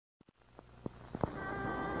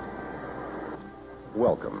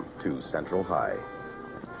Welcome to Central High,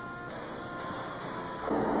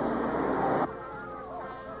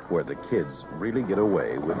 where the kids really get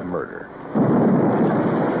away with murder.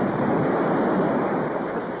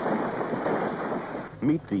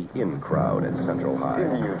 Meet the in crowd at Central High.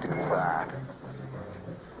 Didn't you do that?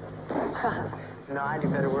 No, I do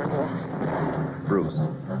better work. Bruce,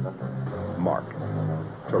 Mark,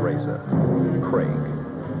 Teresa, Craig,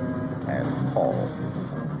 and Paul.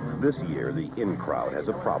 This year, the in crowd has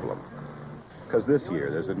a problem. Because this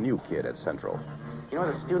year, there's a new kid at Central. You know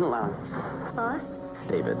the student lounge? Huh?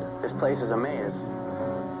 David. This place is a maze.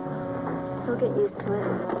 He'll get used to it.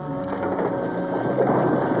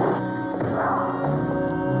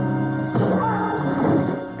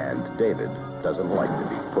 And David doesn't like to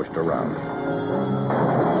be pushed around.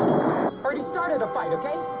 Already started a fight,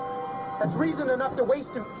 okay? That's reason enough to waste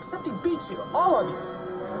him, except he beats you, all of you.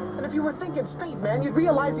 And if you were thinking straight, man, you'd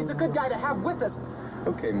realize he's a good guy to have with us.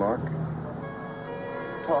 Okay, Mark.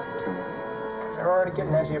 Talk to me. They're already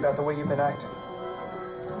getting edgy about the way you've been acting.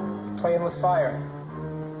 Playing with fire.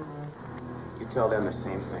 You tell them the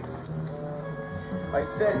same thing. I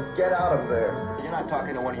said get out of there. You're not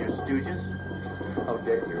talking to one of your stooges. I'll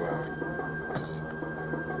get you out.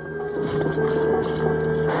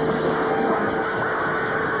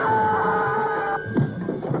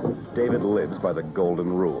 David lives by the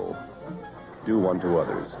golden rule. Do unto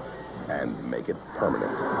others and make it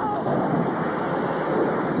permanent.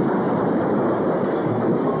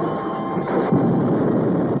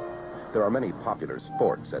 There are many popular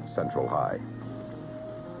sports at Central High.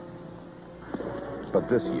 But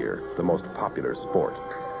this year, the most popular sport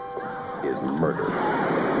is murder.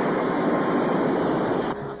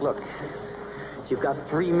 Look, you've got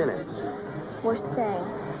 3 minutes. We're staying.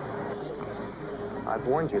 I've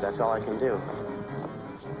warned you, that's all I can do.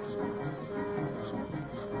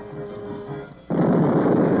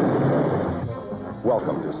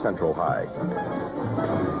 Welcome to Central High.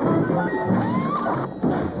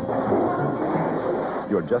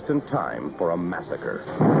 You're just in time for a massacre.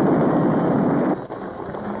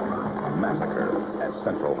 Massacre at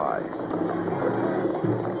Central High.